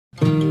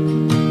I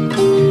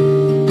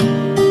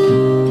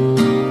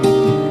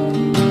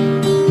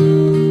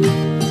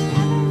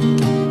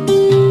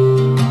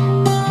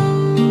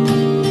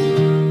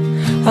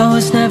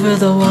was never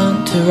the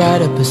one to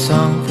write up a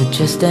song for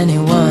just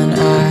anyone.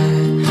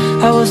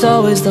 I was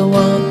always the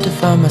one to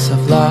find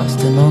myself lost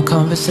in old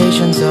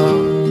conversations,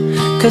 oh.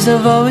 Cause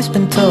I've always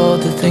been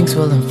told that things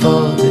will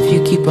unfold if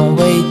you keep on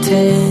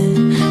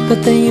waiting.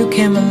 But then you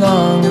came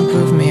along and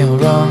proved me all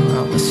wrong.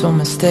 I was so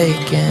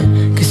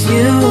mistaken. Cause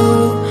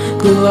you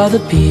glue all the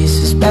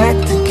pieces back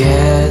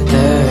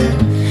together.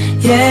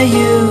 Yeah,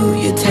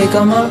 you take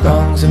all my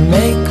wrongs and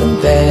make them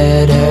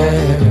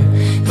better.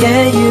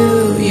 Yeah,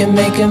 you're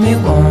making me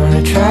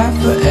wanna try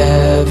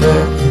forever.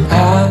 And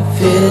I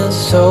feel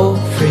so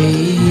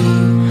free,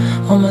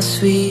 oh my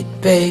sweet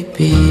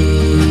baby.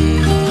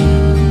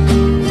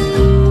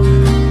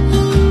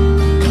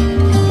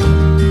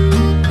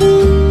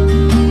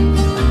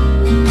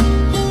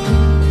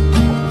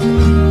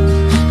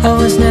 I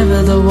was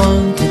never the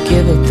one to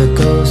give up the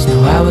ghost.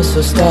 No, I was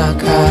so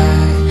stuck.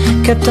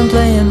 I kept on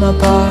playing my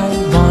part,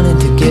 wanted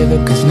to give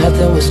it cause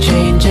nothing was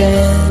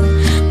changing.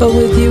 But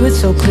with you it's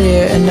so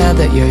clear, and now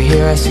that you're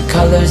here I see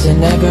colors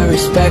in every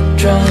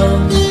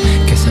spectrum.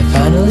 Guess I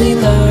finally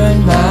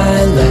learned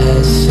my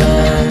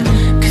lesson.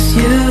 Cause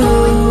you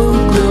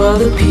glue all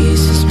the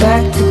pieces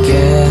back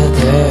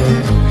together.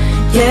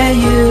 Yeah,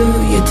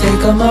 you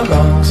take all my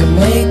wrongs and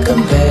make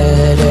them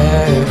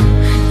better.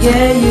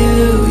 Yeah,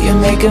 you're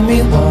making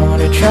me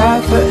wanna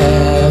try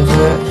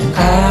forever. And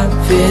I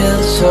feel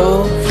so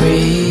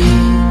free,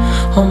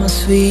 oh my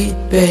sweet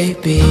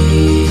baby.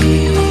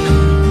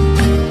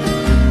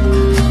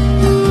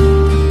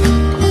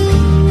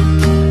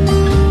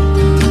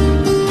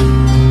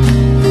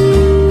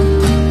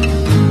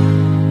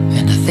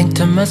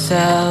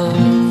 Myself,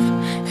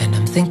 and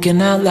I'm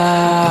thinking out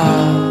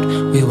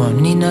loud, we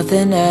won't need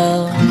nothing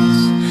else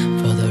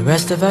for the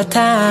rest of our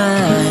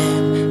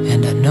time.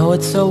 And I know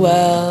it so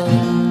well,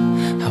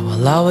 I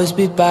will always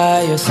be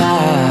by your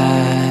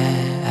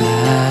side.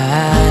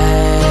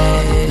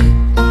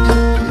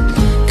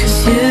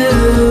 Cause you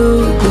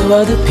glue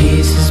all the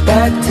pieces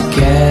back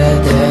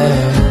together.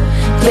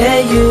 Yeah,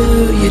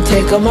 you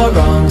take all my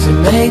wrongs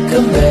and make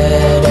them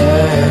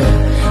better.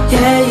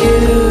 Yeah,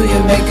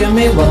 you're making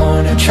me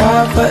wanna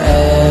try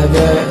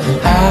forever. And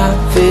I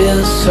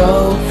feel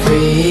so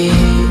free,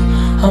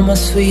 oh my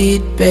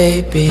sweet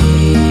baby.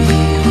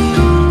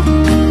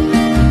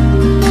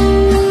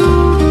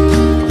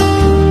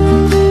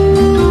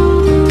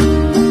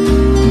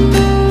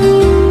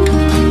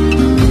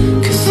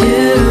 Cause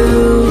you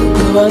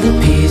glue all the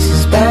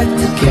pieces back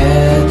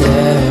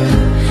together.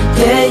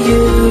 Yeah,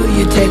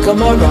 you take all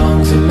my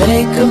wrongs and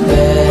make them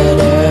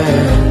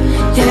better.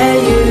 Yeah,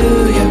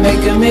 you're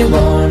making me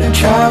wanna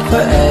try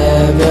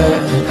forever.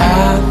 And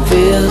I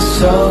feel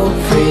so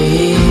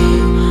free,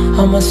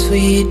 oh my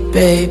sweet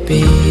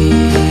baby.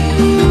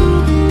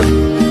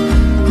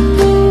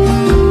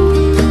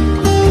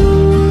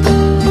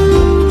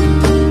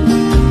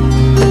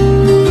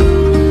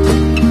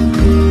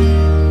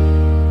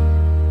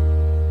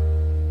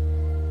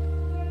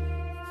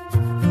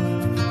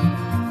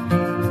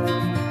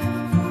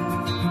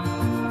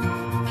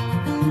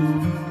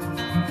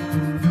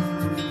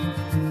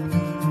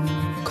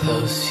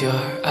 Close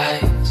your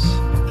eyes,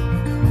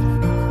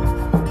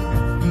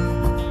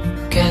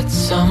 get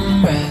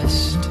some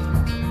rest.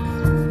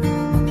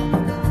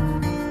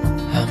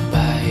 I'm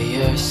by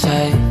your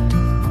side.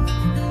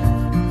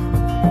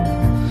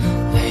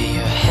 Lay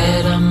your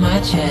head on my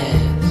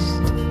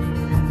chest.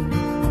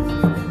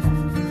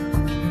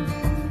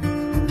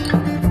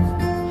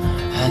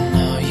 I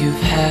know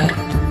you've had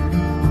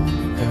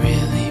a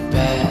really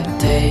bad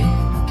day.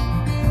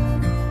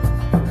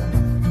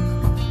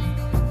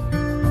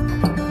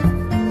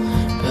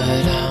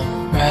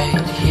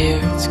 Right here,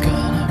 it's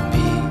gonna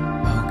be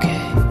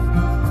okay.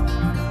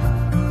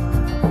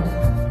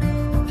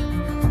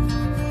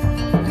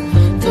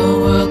 The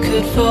world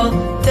could fall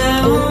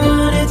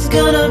down, it's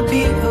gonna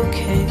be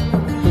okay.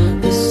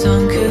 The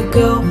sun could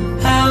go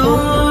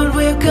out,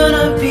 we're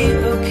gonna be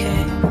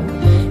okay.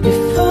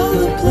 If all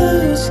the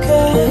blue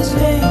skies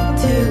fade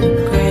to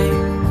gray,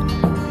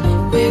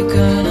 we're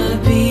gonna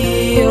be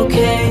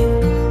okay.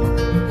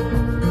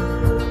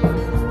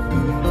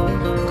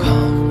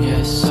 Calm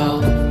your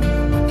soul,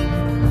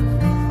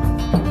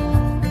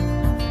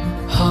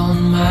 hold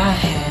my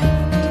hand,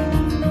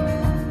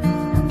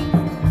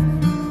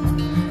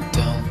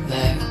 don't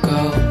let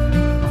go.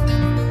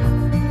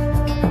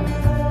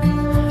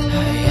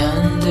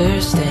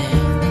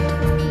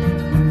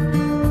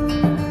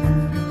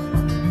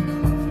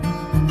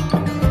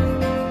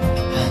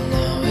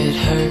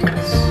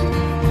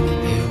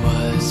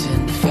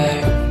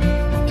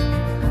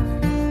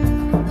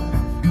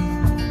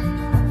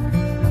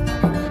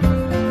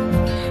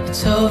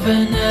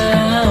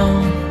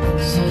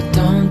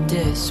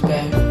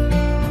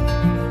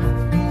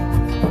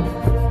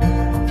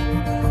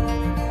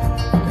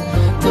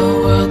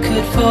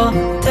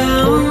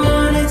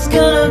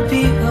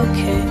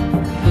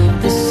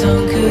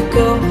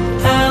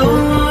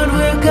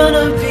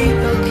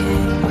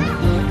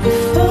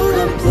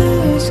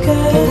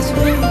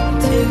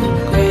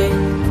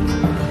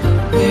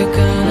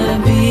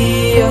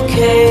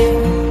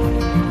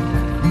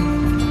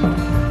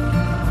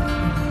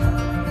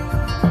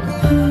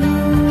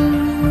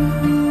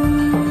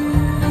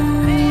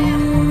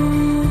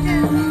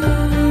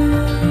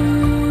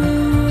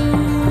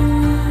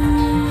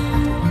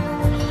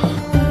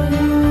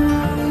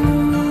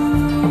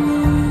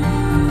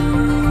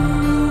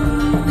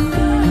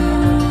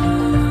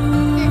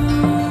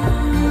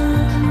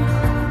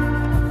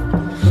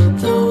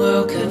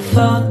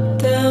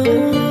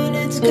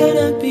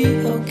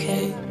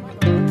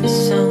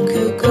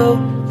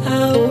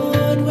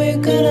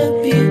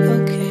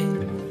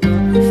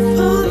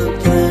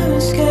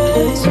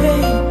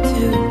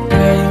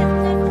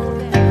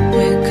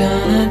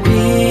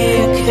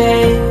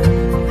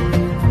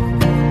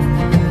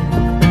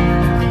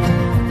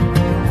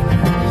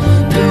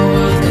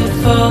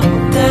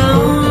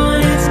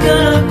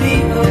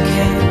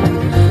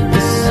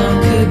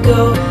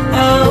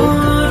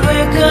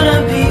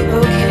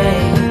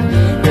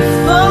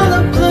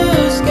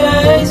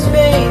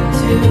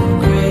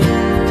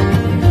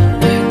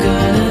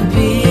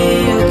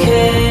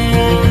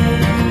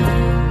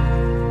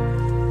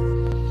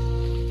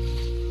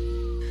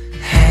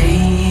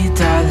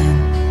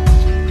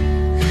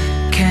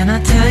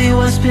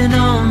 been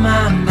on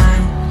my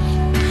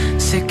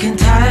mind. Sick and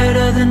tired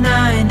of the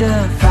 9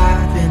 to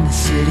 5 in the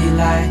city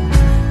light.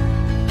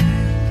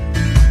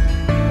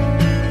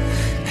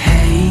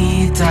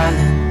 Hey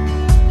darling,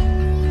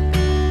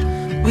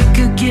 we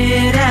could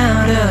get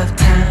out of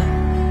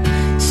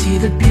town, see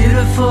the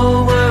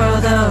beautiful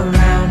world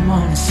around,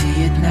 wanna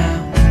see it now.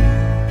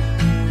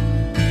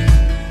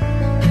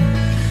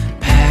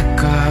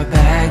 Pack our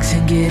bags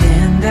and get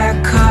in that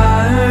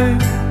car,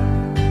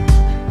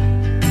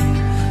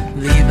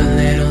 leave a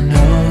little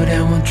note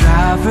and we'll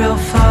drive real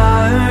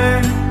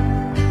far.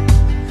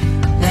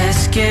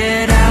 Let's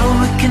get out,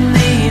 we can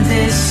leave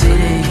this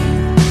city.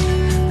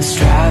 Let's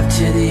drive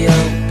to the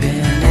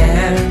open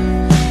air.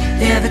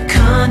 Yeah, the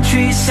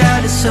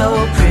countryside is so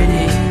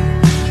pretty,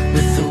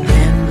 with the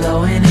wind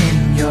blowing in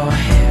your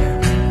hair.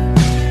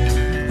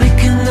 We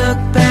can look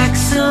back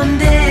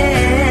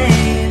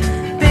someday.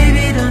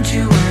 Baby, don't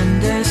you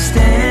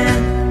understand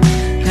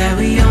that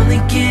we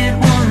only get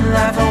one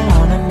life? I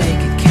wanna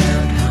make it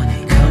count,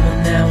 honey. Come on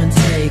now and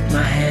take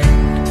my hand.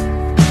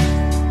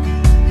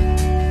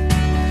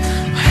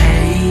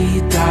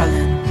 Hey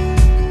darling,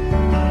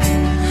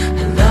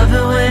 I love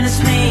it when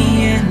it's me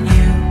and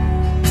you,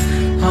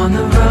 on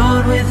the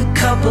road with a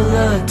couple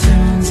of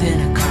tunes in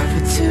a car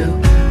for two.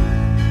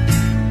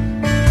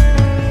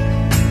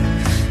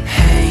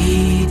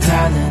 Hey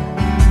darling,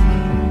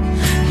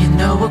 you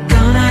know we're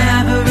gonna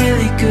have a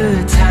really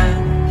good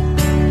time,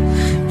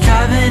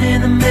 driving in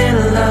the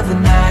middle of the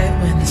night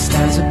when the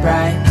stars are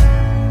bright.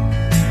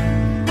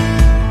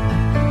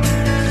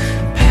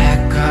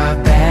 Pack our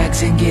bags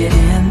and get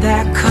in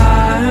that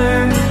car,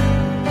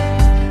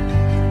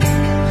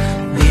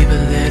 leave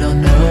a little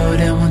note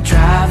and we'll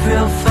drive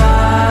real far.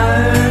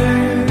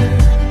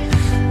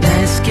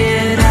 Let's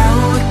get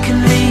out, we can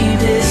leave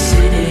this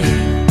city.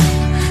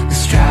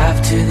 Let's drive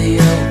to the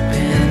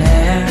open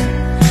air.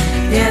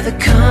 Yeah, the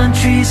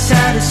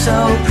countryside is so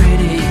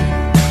pretty,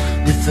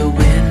 with the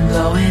wind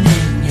blowing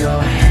in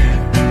your hair.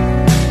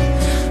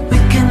 We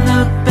can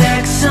look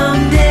back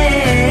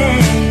someday.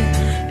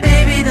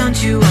 Baby, don't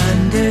you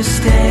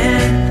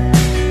understand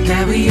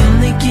that we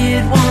only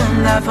get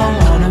one life? I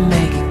wanna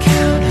make it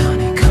count,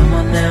 honey. Come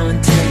on now and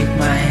take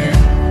my hand.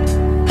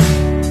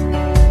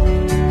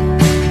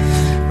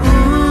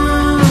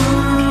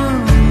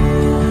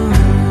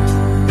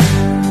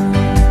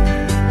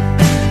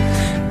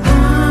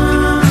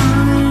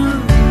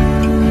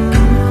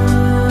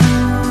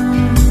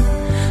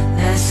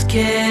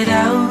 Get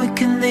out, we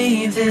can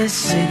leave this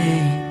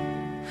city.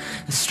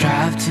 Let's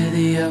drive to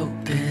the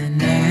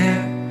open air.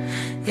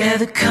 Yeah,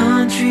 the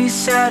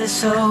countryside is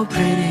so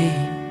pretty,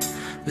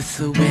 with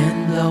the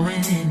wind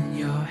blowing in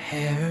your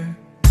hair.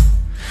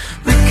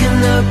 We can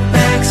look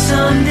back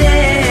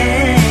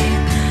someday.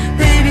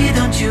 Baby,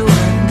 don't you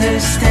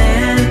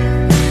understand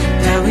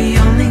that we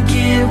only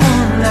get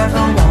one life?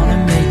 I wanna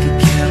make it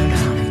count,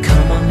 honey.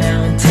 Come on now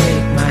and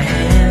take my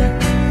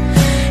hand.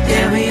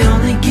 Yeah, we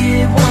only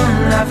get one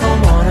life. I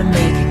wanna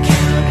make it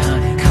count,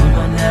 honey. Come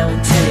on now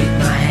and take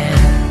my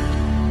hand.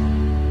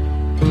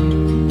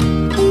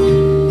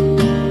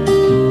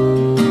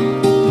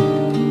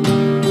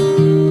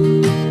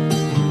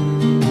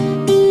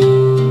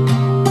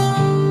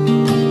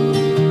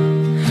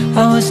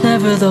 I was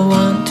never the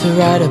one to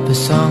write up a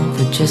song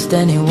for just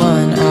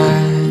anyone.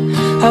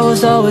 I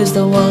was always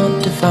the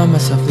one to find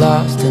myself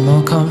lost in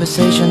old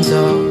conversations.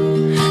 Oh,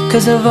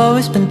 'cause I've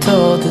always been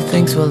told that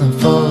things will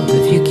unfold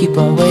if you keep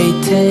on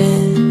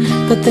waiting.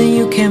 But then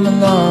you came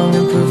along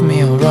and proved me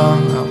all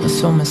wrong. I was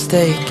so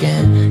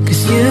mistaken,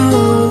 'cause you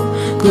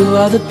glue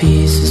all the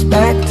pieces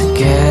back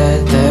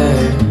together.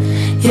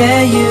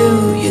 Yeah,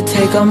 you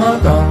take all my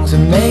wrongs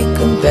and make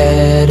them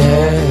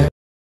better.